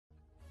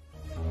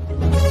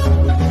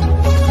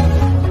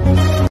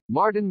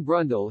Martin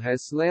Brundle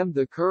has slammed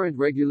the current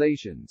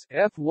regulations.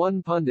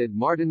 F1 pundit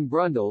Martin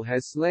Brundle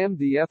has slammed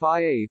the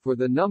FIA for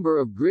the number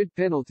of grid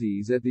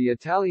penalties at the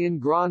Italian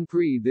Grand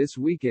Prix this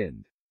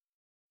weekend.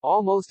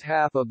 Almost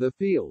half of the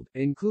field,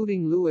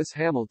 including Lewis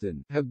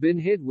Hamilton, have been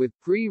hit with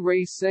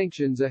pre-race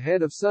sanctions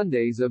ahead of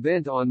Sunday's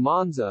event on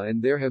Monza,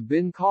 and there have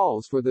been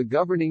calls for the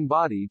governing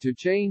body to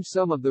change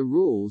some of the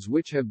rules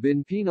which have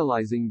been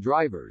penalizing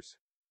drivers.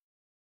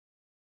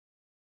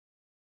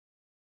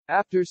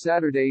 After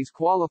Saturday's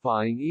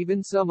qualifying,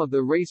 even some of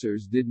the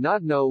racers did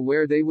not know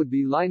where they would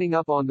be lining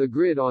up on the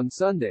grid on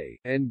Sunday,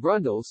 and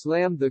Brundle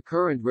slammed the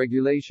current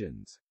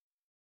regulations.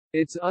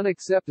 "It's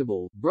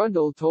unacceptable,"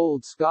 Brundle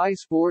told Sky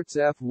Sports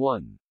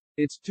F1.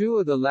 "It's two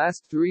of the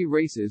last three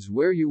races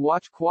where you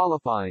watch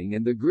qualifying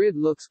and the grid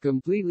looks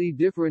completely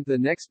different the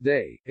next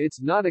day. It's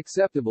not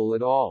acceptable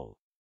at all.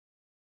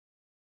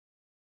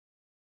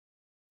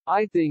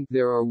 I think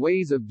there are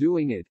ways of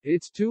doing it.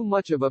 It's too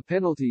much of a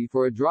penalty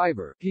for a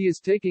driver. He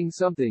is taking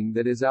something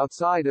that is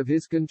outside of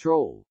his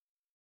control."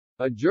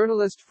 A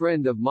journalist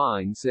friend of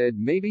mine said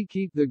maybe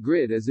keep the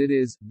grid as it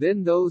is,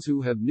 then those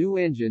who have new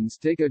engines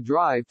take a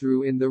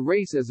drive-through in the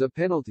race as a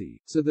penalty,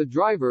 so the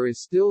driver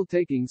is still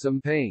taking some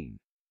pain.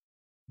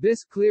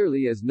 This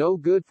clearly is no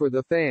good for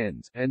the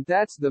fans, and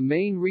that's the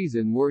main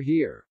reason we're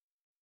here.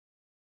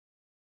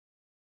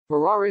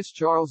 Ferrari's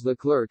Charles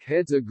Leclerc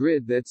heads a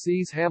grid that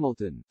sees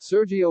Hamilton,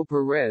 Sergio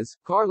Perez,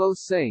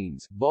 Carlos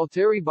Sainz,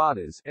 Valtteri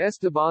Bottas,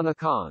 Esteban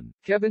Ocon,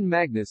 Kevin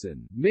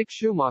Magnussen, Mick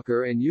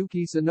Schumacher and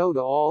Yuki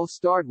Tsunoda all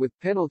start with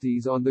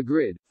penalties on the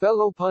grid.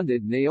 Fellow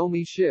pundit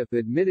Naomi Schiff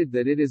admitted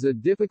that it is a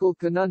difficult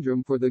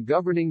conundrum for the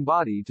governing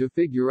body to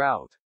figure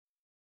out.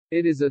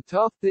 "It is a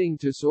tough thing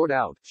to sort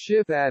out,"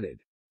 Schiff added.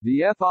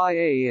 "The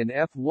FIA and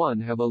F1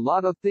 have a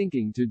lot of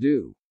thinking to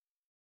do.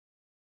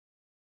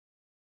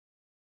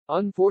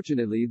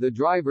 Unfortunately, the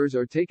drivers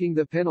are taking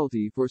the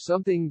penalty for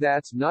something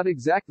that's not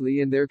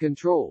exactly in their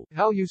control.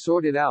 How you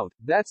sort it out,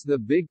 that's the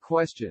big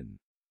question.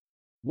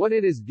 What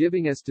it is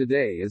giving us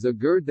today is a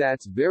grid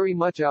that's very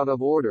much out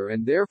of order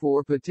and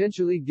therefore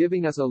potentially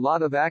giving us a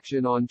lot of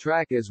action on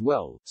track as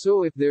well,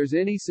 so if there's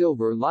any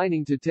silver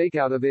lining to take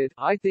out of it,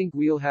 I think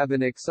we'll have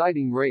an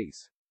exciting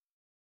race."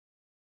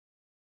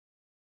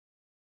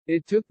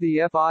 It took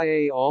the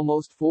FIA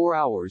almost 4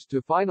 hours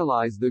to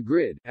finalize the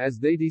grid, as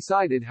they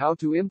decided how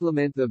to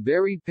implement the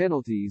varied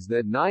penalties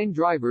that 9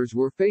 drivers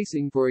were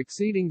facing for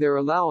exceeding their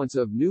allowance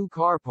of new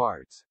car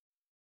parts.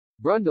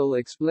 Brundle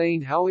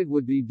explained how it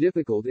would be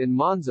difficult in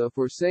Monza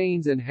for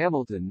Sainz and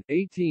Hamilton,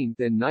 18th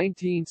and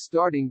 19th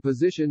starting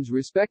positions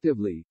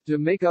respectively, to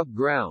make up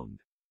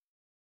ground.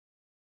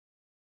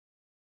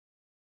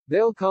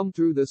 "They'll come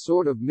through the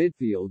sort of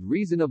midfield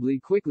reasonably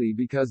quickly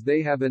because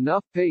they have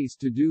enough pace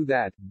to do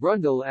that,"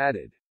 Brundle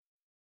added.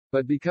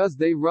 "But because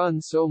they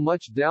run so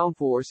much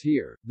downforce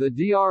here, the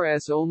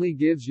DRS only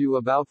gives you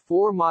about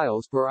 4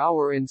 miles per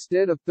hour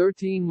instead of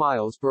 13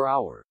 miles per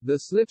hour. The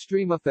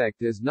slipstream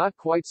effect is not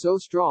quite so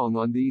strong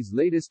on these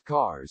latest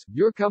cars.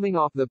 You're coming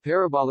off the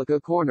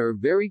Parabolica corner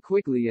very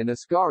quickly and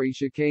Ascari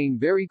chicane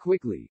very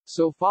quickly,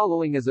 so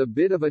following is a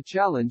bit of a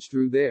challenge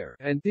through there,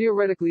 and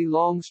theoretically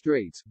long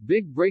straights,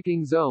 big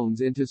braking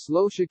zones into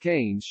slow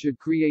chicanes should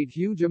create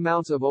huge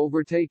amounts of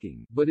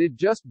overtaking, but it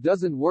just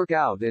doesn't work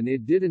out, and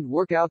it didn't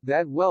work out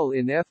that well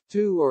in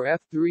F2 or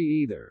F3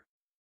 either."